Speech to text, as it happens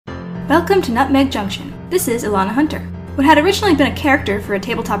Welcome to Nutmeg Junction. This is Ilana Hunter. What had originally been a character for a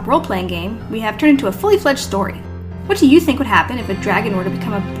tabletop role-playing game, we have turned into a fully fledged story. What do you think would happen if a dragon were to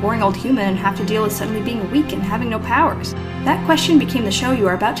become a boring old human and have to deal with suddenly being weak and having no powers? That question became the show you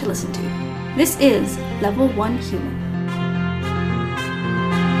are about to listen to. This is Level 1 Human.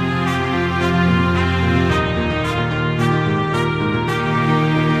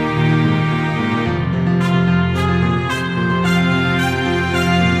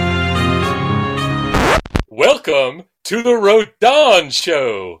 Welcome to the Rodan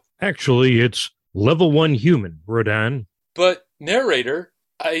Show! Actually, it's Level 1 Human, Rodan. But, narrator,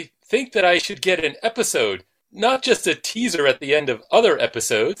 I think that I should get an episode, not just a teaser at the end of other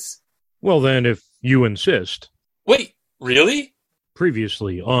episodes. Well then, if you insist. Wait, really?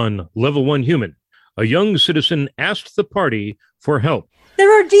 Previously on Level 1 Human, a young citizen asked the party for help.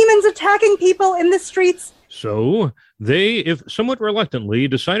 There are demons attacking people in the streets. So, they, if somewhat reluctantly,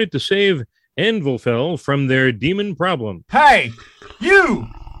 decided to save Anvilfell from their demon problem. Hey, you!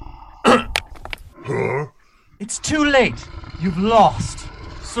 Huh? It's too late. You've lost.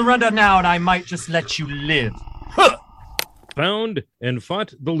 Surrender now and I might just let you live. Found and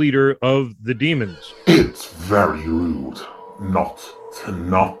fought the leader of the demons. It's very rude not to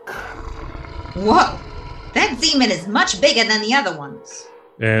knock. Whoa! That demon is much bigger than the other ones.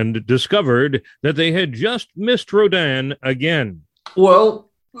 And discovered that they had just missed Rodan again.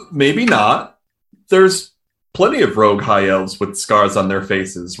 Well, maybe not. There's plenty of rogue high elves with scars on their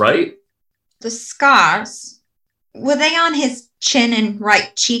faces, right? The scars? Were they on his chin and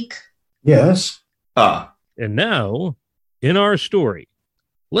right cheek? Yes. Ah. And now, in our story,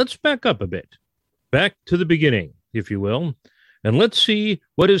 let's back up a bit. Back to the beginning, if you will. And let's see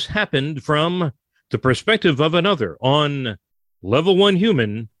what has happened from the perspective of another on Level 1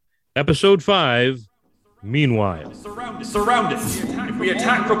 Human, Episode 5, Meanwhile. Surround it. If we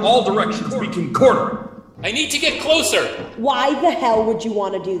attack from all directions, we can corner. I need to get closer. Why the hell would you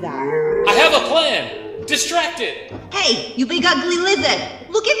want to do that? I have a plan. Distract it. Hey, you big ugly lizard!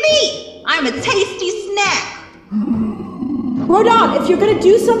 Look at me! I'm a tasty snack! Rodan, if you're gonna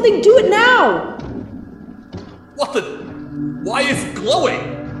do something, do it now! What the? Why is it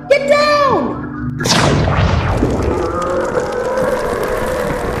glowing? Get down!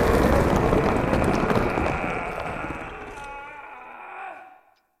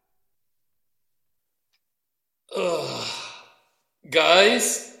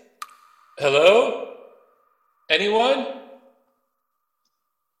 Guys? Hello? Anyone?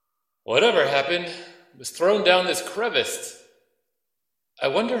 Whatever happened was thrown down this crevice. I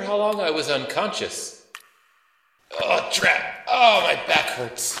wonder how long I was unconscious. Oh, drat! Oh, my back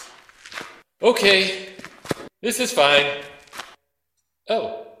hurts. Okay, this is fine.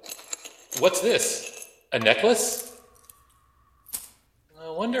 Oh, what's this? A necklace? I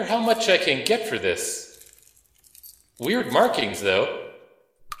wonder how much I can get for this. Weird markings, though.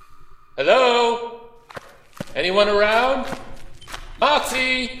 Hello? Anyone around?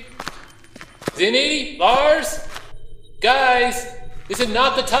 Moxie? Zinni? Lars? Guys, is it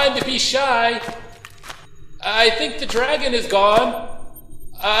not the time to be shy? I think the dragon is gone.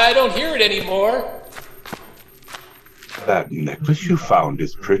 I don't hear it anymore. That necklace you found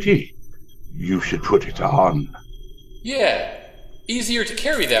is pretty. You should put it on. Yeah, easier to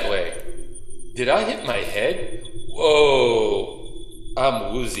carry that way. Did I hit my head? Whoa,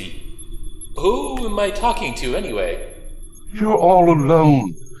 I'm woozy. Who am I talking to anyway? You're all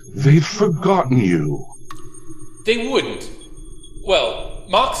alone. They've forgotten you. They wouldn't. Well,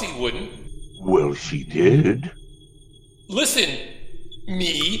 Moxie wouldn't. Well, she did. Listen,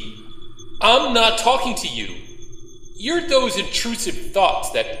 me, I'm not talking to you. You're those intrusive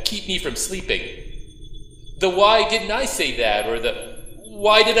thoughts that keep me from sleeping. The why didn't I say that, or the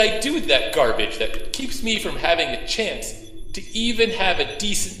why did I do that garbage that keeps me from having a chance to even have a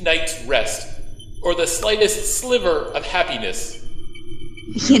decent night's rest, or the slightest sliver of happiness.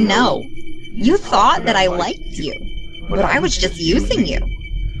 You know, you thought that I liked you, but I was just using you.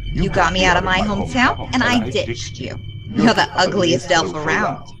 You got me out of my hometown, and I ditched you. You're the ugliest elf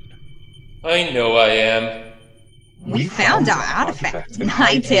around. I know I am. We found our artifact and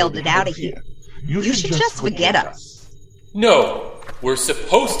hightailed it out of here. You should just forget us. No, we're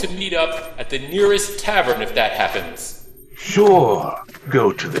supposed to meet up at the nearest tavern if that happens. Sure,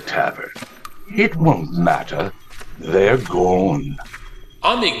 go to the tavern. It won't matter. They're gone.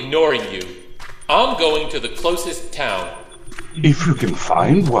 I'm ignoring you. I'm going to the closest town. If you can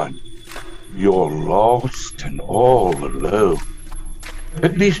find one, you're lost and all alone.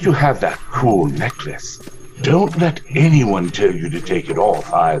 At least you have that cool necklace. Don't let anyone tell you to take it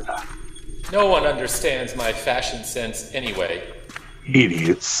off either. No one understands my fashion sense anyway.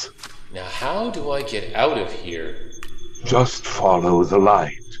 Idiots. Now how do I get out of here? Just follow the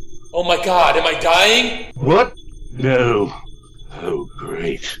light. Oh my god, am I dying? What? No. Oh,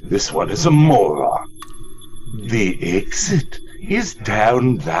 great. This one is a moron. The exit is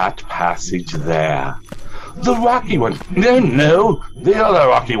down that passage there. The rocky one. No, the other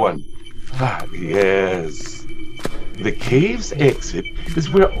rocky one. Ah, yes. The cave's exit is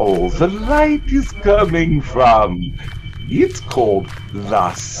where all the light is coming from. It's called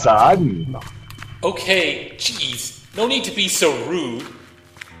the sun. Okay, jeez. No need to be so rude.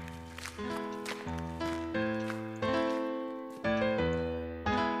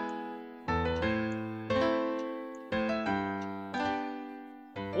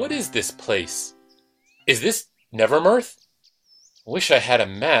 What is this place? Is this Nevermirth? I wish I had a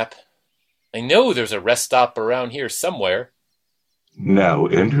map. I know there's a rest stop around here somewhere. Now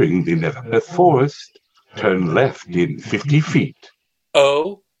entering the Nevermirth Forest, turn left in 50 feet.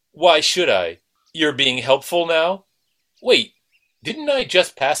 Oh, why should I? You're being helpful now? Wait, didn't I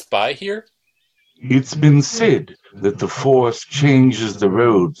just pass by here? It's been said that the forest changes the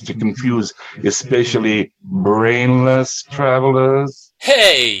roads to confuse especially brainless travelers.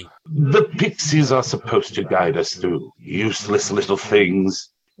 Hey! The pixies are supposed to guide us through useless little things.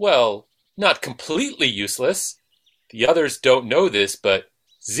 Well, not completely useless. The others don't know this, but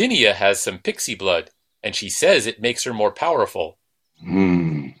Zinnia has some pixie blood, and she says it makes her more powerful.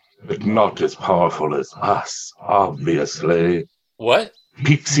 But not as powerful as us, obviously. What?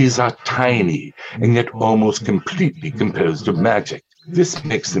 Pixies are tiny, and yet almost completely composed of magic. This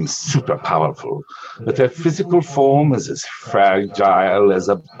makes them super powerful, but their physical form is as fragile as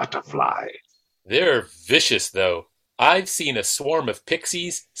a butterfly. They're vicious, though. I've seen a swarm of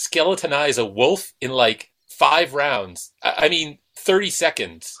pixies skeletonize a wolf in like 5 rounds. I mean, 30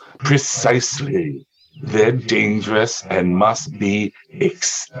 seconds. Precisely. They're dangerous and must be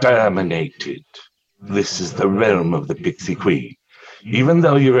exterminated. This is the realm of the Pixie Queen. Even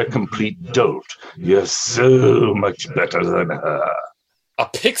though you're a complete dolt, you're so much better than her. A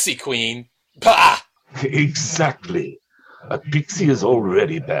pixie queen? Bah! Exactly. A pixie is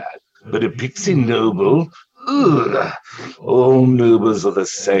already bad, but a pixie noble? Ugh. All nobles are the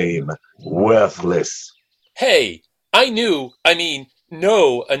same. Worthless. Hey, know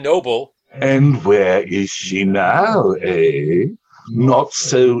a noble. And where is she now, eh? Not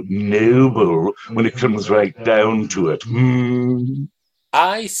so noble when it comes right down to it.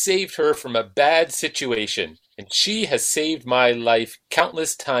 I saved her from a bad situation, and she has saved my life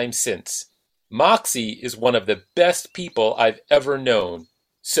countless times since. Moxie is one of the best people I've ever known.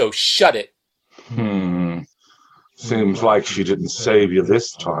 So shut it. Seems like she didn't save you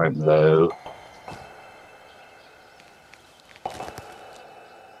this time, though.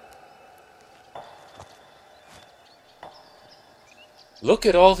 Look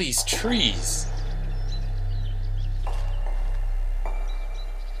at all these trees.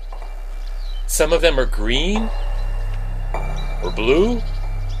 Some of them are green, or blue,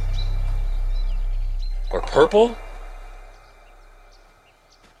 or purple.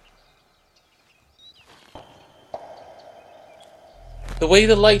 The way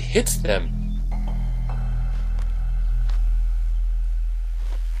the light hits them.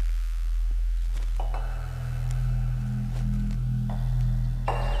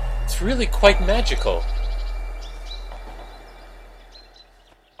 It's really quite magical.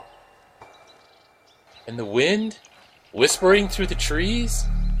 And the wind whispering through the trees.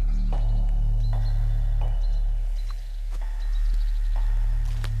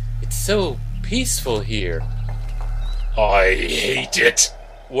 It's so peaceful here. I hate it.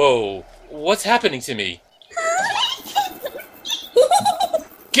 Whoa, what's happening to me?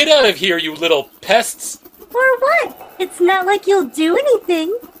 Get out of here, you little pests! Or what? It's not like you'll do anything.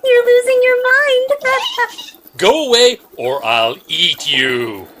 You're losing your mind. Go away, or I'll eat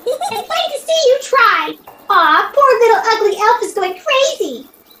you. I'd like to see you try. Aw, poor little ugly elf is going crazy.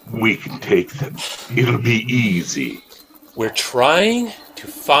 We can take them. It'll be easy. We're trying to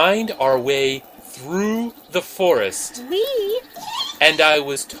find our way through the forest. We? And I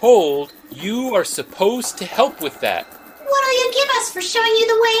was told you are supposed to help with that. What'll you give us for showing you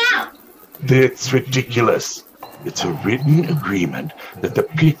the way out? That's ridiculous. It's a written agreement that the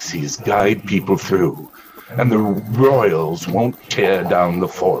pixies guide people through, and the royals won't tear down the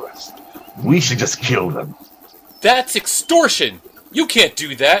forest. We should just kill them. That's extortion! You can't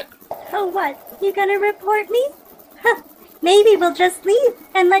do that! Oh, what? You gonna report me? Huh. Maybe we'll just leave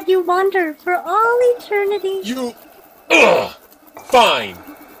and let you wander for all eternity. You... Ugh! Fine.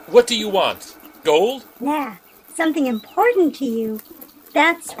 What do you want? Gold? Nah, something important to you.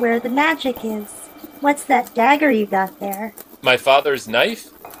 That's where the magic is. What's that dagger you got there? My father's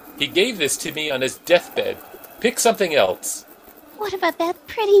knife? He gave this to me on his deathbed. Pick something else. What about that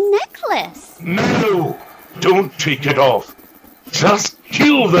pretty necklace? No! Don't take it off. Just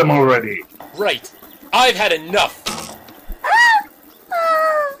kill them already. Right. I've had enough.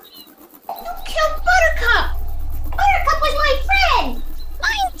 You killed Buttercup! Buttercup was my friend!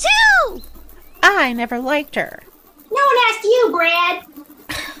 Mine too! I never liked her. No one asked you, Brad.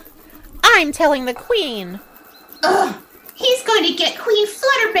 I'm telling the Queen. Ugh! He's going to get Queen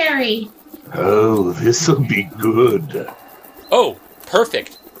Flutterberry! Oh, this'll be good. Oh,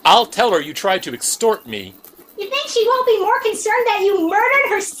 perfect. I'll tell her you tried to extort me. You think she won't be more concerned that you murdered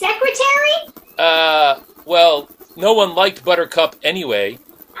her secretary? Well, no one liked Buttercup anyway.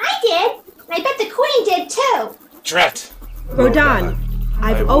 I did. I bet the Queen did too. Drat! Rodon,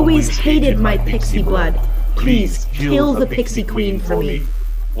 I've always hated my pixie blood. Please kill the Pixie Queen for me.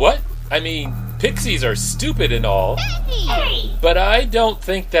 What? I mean, pixies are stupid and all. Hey! But I don't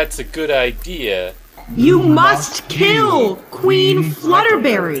think that's a good idea. You must kill Queen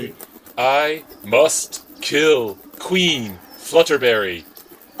Flutterberry. I must kill Queen Flutterberry.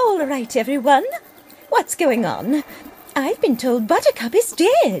 All right, everyone. What's going on? I've been told Buttercup is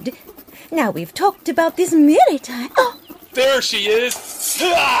dead. Now we've talked about this many times. Oh! There she is!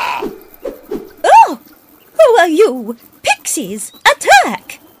 Ah! Oh! Who are you? Pixies,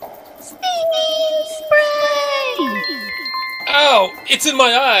 attack! Stinging spray! Ow! It's in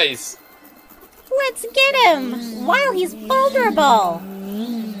my eyes! Let's get him while he's vulnerable.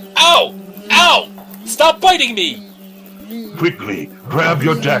 Ow! Ow! Stop biting me! Quickly, grab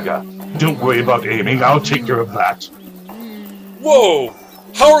your dagger. Don't worry about aiming. I'll take care of that. Whoa!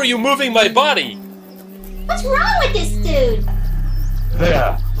 How are you moving my body? What's wrong with this dude?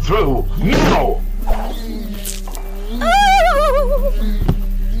 There, through, now! Oh!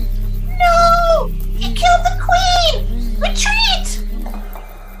 No! He killed the Queen! Retreat!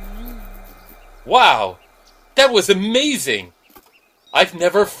 Wow! That was amazing! I've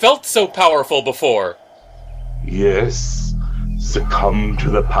never felt so powerful before! Yes, succumb to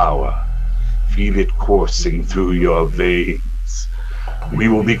the power. Feel it coursing through your veins. We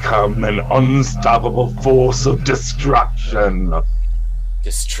will become an unstoppable force of destruction.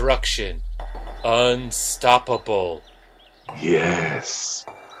 Destruction. Unstoppable. Yes.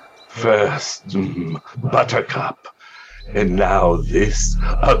 First, Buttercup. And now this,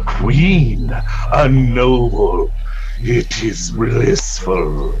 a queen, a noble. It is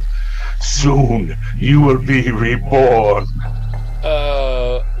blissful. Soon you will be reborn.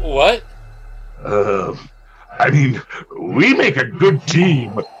 What? I mean, we make a good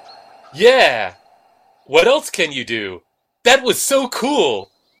team. Yeah! What else can you do? That was so cool!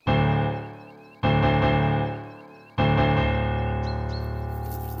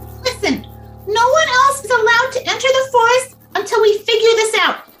 Listen, no one else is allowed to enter the forest until we figure this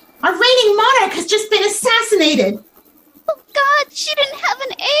out. Our reigning monarch has just been assassinated. Oh God, she didn't have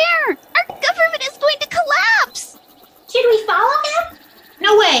an heir! Our government is going to collapse! Should we follow him?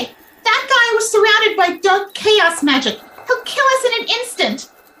 No way. That guy was surrounded by dark chaos magic. He'll kill us in an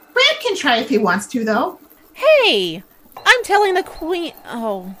instant. Brad can try if he wants to, though. Hey! I'm telling the Queen...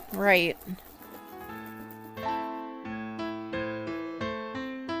 Oh, right.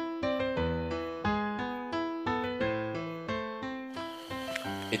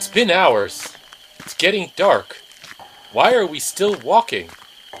 It's been hours. It's getting dark. Why are we still walking?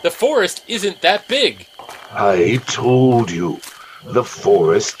 The forest isn't that big. I told you. The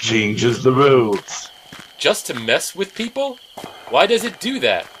forest changes the roads. Just to mess with people? Why does it do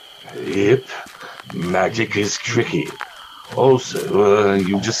that? Yep. Magic is tricky. Also,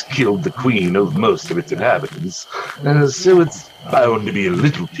 you just killed the queen of most of its inhabitants, so it's bound to be a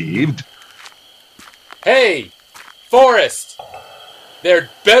little peeved. Hey! Forest! There'd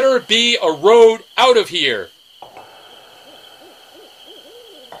better be a road out of here!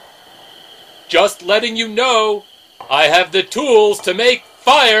 Just letting you know, I have the tools to make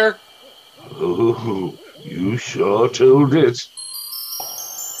fire! Oh, you sure told it.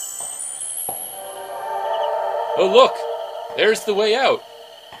 Oh look, there's the way out.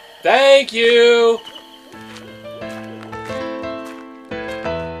 Thank you!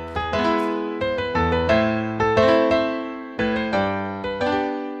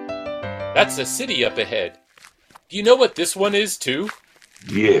 That's a city up ahead. Do you know what this one is, too?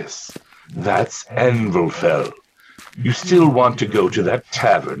 Yes, that's Anvilfell. You still want to go to that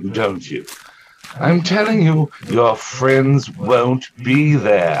tavern, don't you? I'm telling you, your friends won't be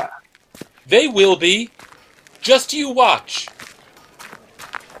there. They will be. Just you watch.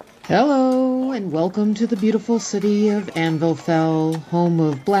 Hello, and welcome to the beautiful city of Anvilfell, home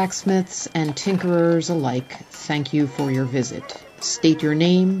of blacksmiths and tinkerers alike. Thank you for your visit. State your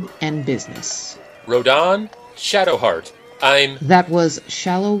name and business. Rodan Shadowheart. That was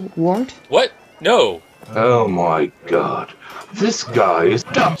Shallow Wart? What? No. Oh my god. This guy is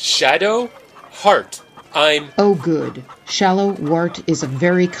dumb. Shadowheart. Oh, good. Shallow Wart is a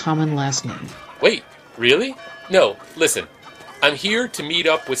very common last name. Wait, really? No, listen. I'm here to meet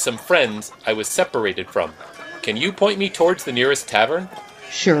up with some friends I was separated from. Can you point me towards the nearest tavern?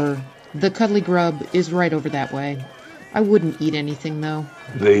 Sure. The Cuddly Grub is right over that way. I wouldn't eat anything, though.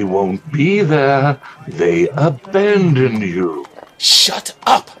 They won't be there. They abandoned you. Shut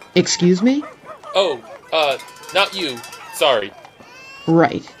up! Excuse me? Oh, not you. Sorry.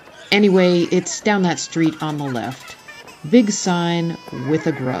 Right. Anyway, it's down that street on the left. Big sign with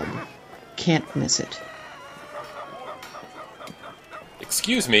a grub. Can't miss it.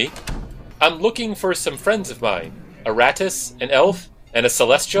 Excuse me. I'm looking for some friends of mine. A Rattus, an elf, and a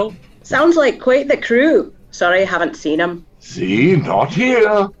celestial. Sounds like quite the crew. Sorry, haven't seen him. See, not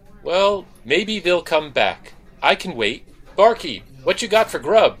here. Well, maybe they'll come back. I can wait. Barkeep, what you got for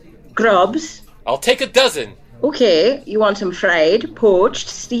grub? Grubs? I'll take a dozen. Okay, you want them fried, poached,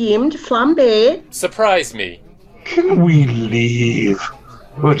 steamed, flambé? Surprise me. Can we leave?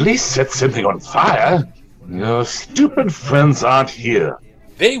 Or at least set something on fire? Your stupid friends aren't here.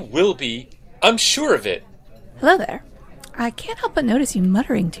 They will be. I'm sure of it. Hello there. I can't help but notice you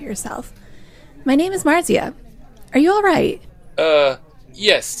muttering to yourself. My name is Marzia. Are you all right?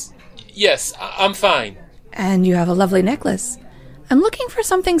 Yes. Yes, I'm fine. And you have a lovely necklace. I'm looking for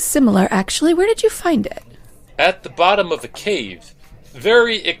something similar, actually. Where did you find it? At the bottom of the cave.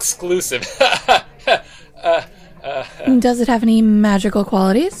 Very exclusive. Does it have any magical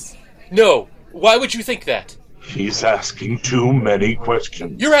qualities? No. Why would you think that? He's asking too many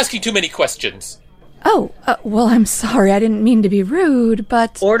questions. You're asking too many questions. Oh, well, I'm sorry. I didn't mean to be rude,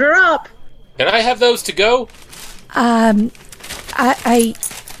 but... Order up! Can I have those to go? I'll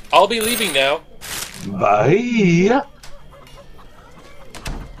be leaving now. Bye.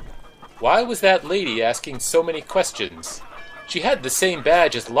 Why was that lady asking so many questions? She had the same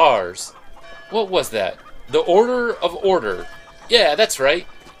badge as Lars. What was that? The Order of Order. Yeah, that's right.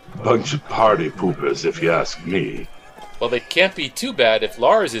 Bunch of party poopers, if you ask me. Well, they can't be too bad if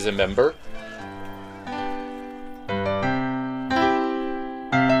Lars is a member.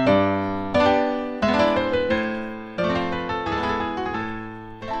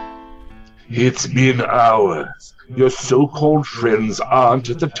 It's been hours. Your so-called friends aren't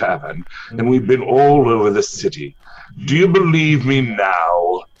at the tavern, and we've been all over the city. Do you believe me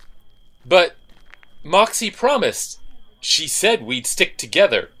now? But Moxie promised. She said we'd stick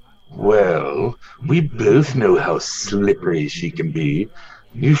together. Well, we both know how slippery she can be.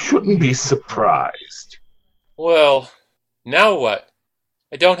 You shouldn't be surprised. Well, now what?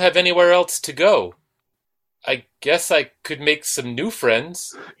 I don't have anywhere else to go. I guess I could make some new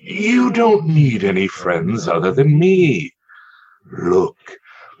friends. You don't need any friends other than me. Look,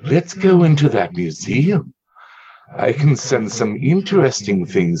 let's go into that museum. I can send some interesting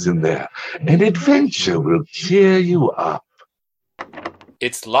things in there, and adventure will cheer you up.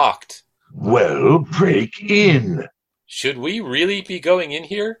 It's locked. Well, break in. Should we really be going in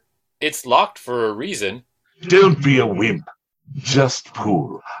here? It's locked for a reason. Don't be a wimp. Just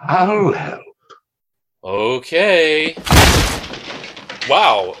pull. I'll help. Okay.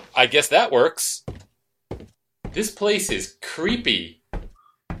 Wow, I guess that works. This place is creepy.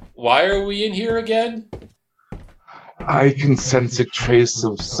 Why are we in here again? I can sense a trace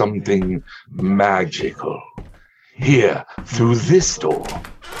of something magical. Here, through this door.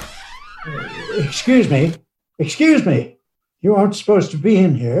 Excuse me. Excuse me. You aren't supposed to be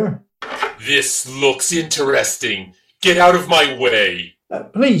in here. This looks interesting. Get out of my way.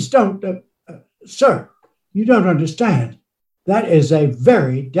 Please don't. Sir, you don't understand. That is a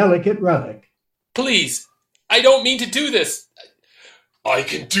very delicate relic. Please, I don't mean to do this. I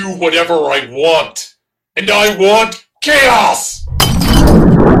can do whatever I want. And I want chaos!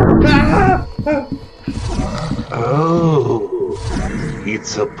 Oh,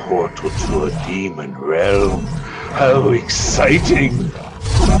 it's a portal to a demon realm. How exciting!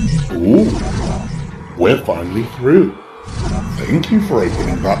 Ooh, we're finally through. Thank you for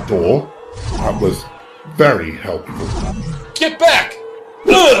opening that door. That was very helpful. Get back!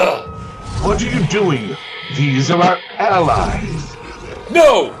 Ugh! What are you doing? These are our allies.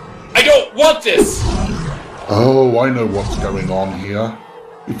 No! I don't want this! Oh, I know what's going on here.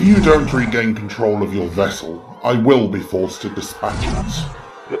 If you don't regain control of your vessel, I will be forced to dispatch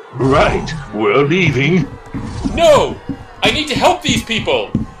it. Right, we're leaving. No! I need to help these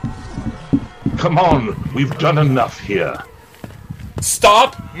people! Come on, we've done enough here.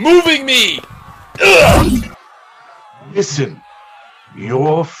 Stop moving me! Ugh! Listen,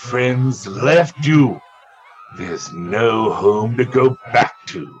 Your friends left you. There's no home to go back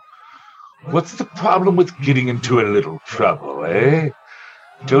to. What's the problem with getting into a little trouble, eh?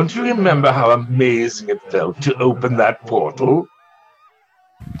 Don't you remember how amazing it felt to open that portal?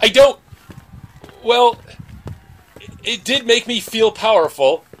 I don't... Well, it did make me feel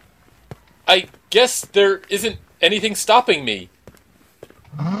powerful. I guess there isn't anything stopping me.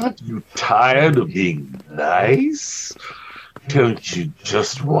 Aren't you tired of being nice? Don't you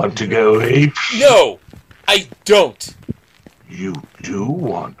just want to go ape? No, I don't. You do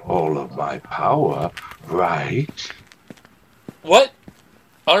want all of my power, right? What?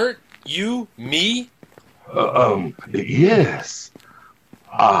 Aren't you me? Yes.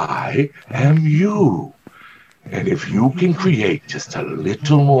 I am you. And if you can create just a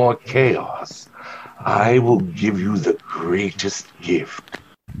little more chaos, I will give you the greatest gift.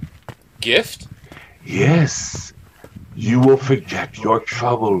 Gift? Yes. You will forget your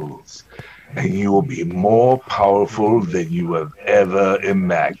troubles, and you will be more powerful than you have ever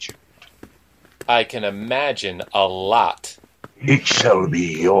imagined. I can imagine a lot. It shall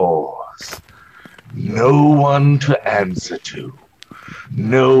be yours. No one to answer to.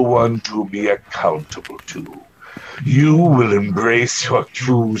 No one to be accountable to. You will embrace your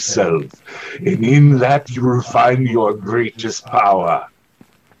true self, and in that you will find your greatest power.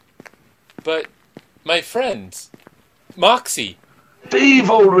 But my friends, Moxie. They've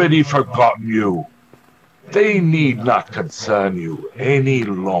already forgotten you. They need not concern you any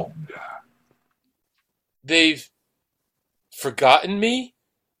longer. They've forgotten me?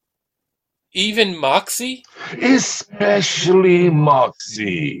 Even Moxie? Especially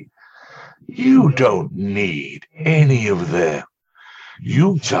Moxie. You don't need any of them.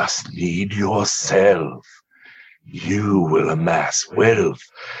 You just need yourself. You will amass wealth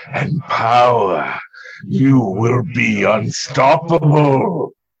and power. You will be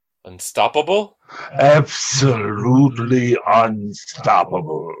unstoppable. Unstoppable? Absolutely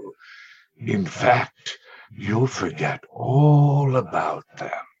unstoppable. In fact, you'll forget all about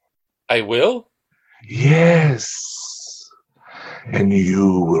them. I will? Yes. And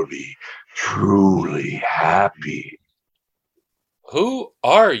you will be truly happy. Who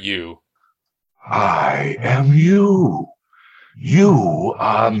are you? I am you. You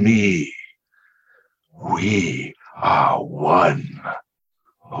are me. We are one.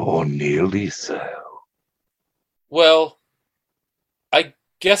 Or nearly so. Well, I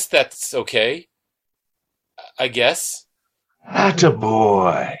guess that's okay. I guess.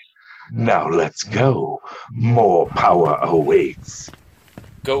 Attaboy. Now let's go. More power awaits.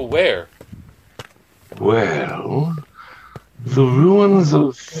 Go where? Well, the ruins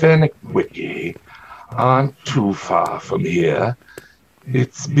of Fennekwiki aren't too far from here.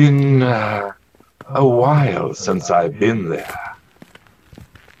 It's been a while since I've been there.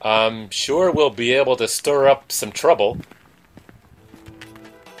 I'm sure we'll be able to stir up some trouble.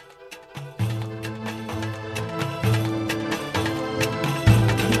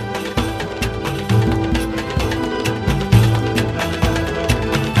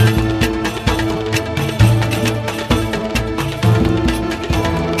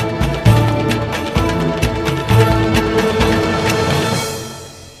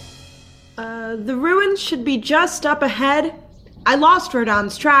 The ruins should be just up ahead. I lost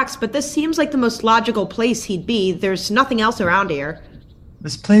Rodon's tracks, but this seems like the most logical place he'd be. There's nothing else around here.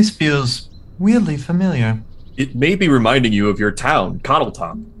 This place feels weirdly familiar. It may be reminding you of your town,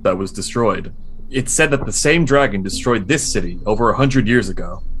 Coddletop, that was destroyed. It's said that the same dragon destroyed this city over 100 years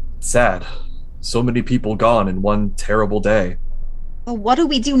ago. It's sad. So many people gone in one terrible day. Well, what do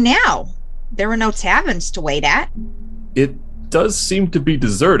we do now? There are no taverns to wait at. It does seem to be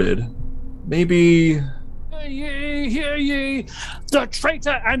deserted. Maybe... Hear ye, hear ye! The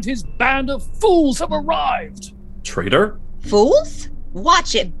traitor and his band of fools have arrived! Traitor? Fools?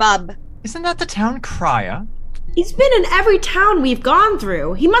 Watch it, bub. Isn't that the town crier? He's been in every town we've gone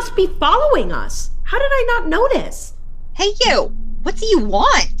through. He must be following us. How did I not notice? Hey, you! What do you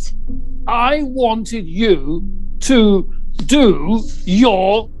want? I wanted you to do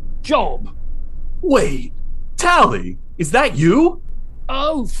your job. Wait, Tally, is that you?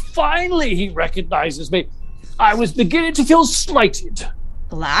 Oh, finally he recognizes me. I was beginning to feel slighted.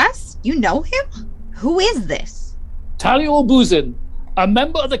 Glass? You know him? Who is this? Talia Buzin, a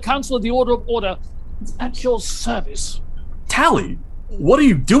member of the Council of the Order of Order, at your service. Tally, what are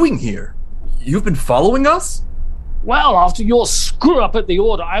you doing here? You've been following us? Well, after your screw-up at the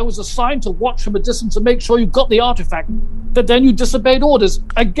Order, I was assigned to watch from a distance to make sure you got the artifact. But then you disobeyed orders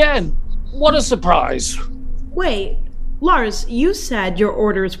again. What a surprise. Wait, Lars, you said your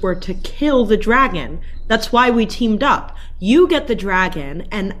orders were to kill the dragon. That's why we teamed up. You get the dragon,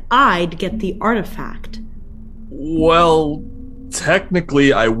 and I'd get the artifact. Well,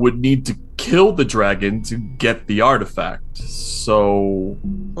 technically I would need to kill the dragon to get the artifact, so...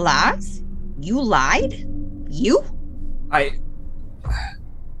 Lars? You lied? You?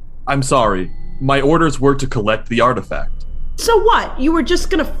 I'm sorry. My orders were to collect the artifact. So what? You were just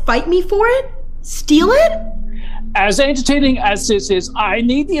gonna fight me for it? Steal it? As entertaining as this is, I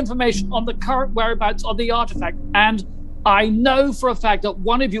need the information on the current whereabouts of the artifact, and I know for a fact that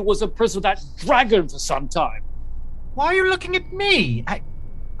one of you was a prisoner of that dragon for some time. Why are you looking at me?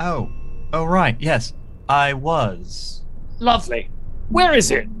 Oh, right, yes, I was. Lovely. Where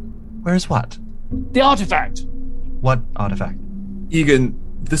is it? Where's what? The artifact. What artifact? Egan,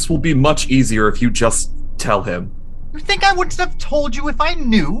 this will be much easier if you just tell him. You think I wouldn't have told you if I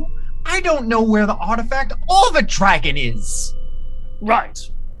knew? I don't know where the artifact or the dragon is. Right.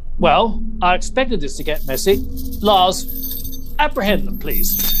 Well, I expected this to get messy. Lars, apprehend them,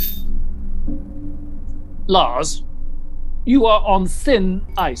 please. Lars, you are on thin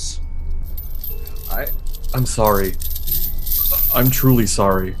ice. I'm sorry. I'm truly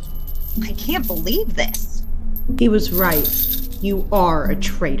sorry. I can't believe this. He was right. You are a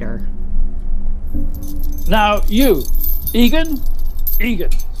traitor. Now, you, Egan,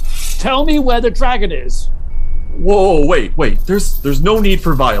 tell me where the dragon is. Whoa, wait. There's no need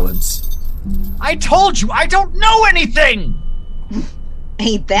for violence. I told you, I don't know anything!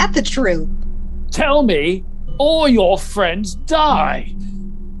 Ain't that the truth? Tell me, or your friends die.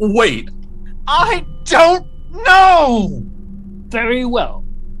 Wait. I don't know! Very well.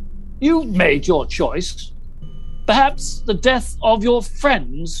 You've made your choice. Perhaps the death of your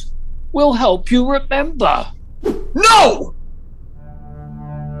friends will help you remember. No!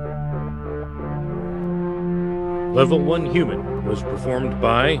 Level 1 Human was performed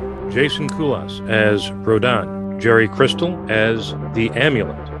by Jason Koulas as Rodan, Jerry Crystal as The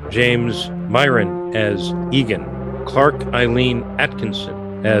Amulet, James Myron as Egan, Clark Eileen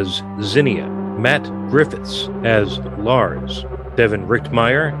Atkinson as Zinnia, Matt Griffiths as Lars, Devin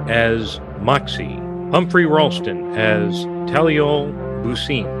Richtmeyer as Moxie, Humphrey Ralston as Taliol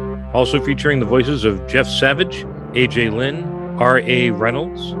Bucine. Also featuring the voices of Jeff Savage, AJ Lynn, R.A.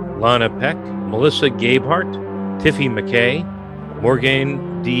 Reynolds, Lana Peck, Melissa Gabehart, Tiffy McKay,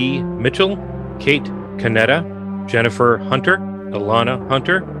 Morgan D. Mitchell, Kate Canetta, Jennifer Hunter, Alana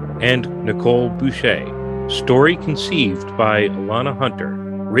Hunter, and Nicole Boucher. Story conceived by Alana Hunter.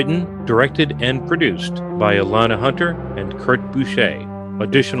 Written, directed, and produced by Alana Hunter and Kurt Boucher.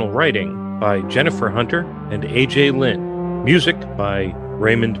 Additional writing by Jennifer Hunter and AJ Lynn. Music by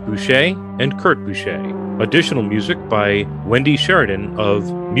Raymond Boucher and Kurt Boucher. Additional music by Wendy Sheridan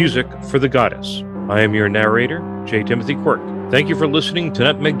of Music for the Goddess. I am your narrator, J. Timothy Quirk. Thank you for listening to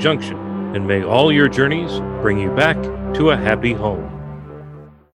Nutmeg Junction, and may all your journeys bring you back to a happy home.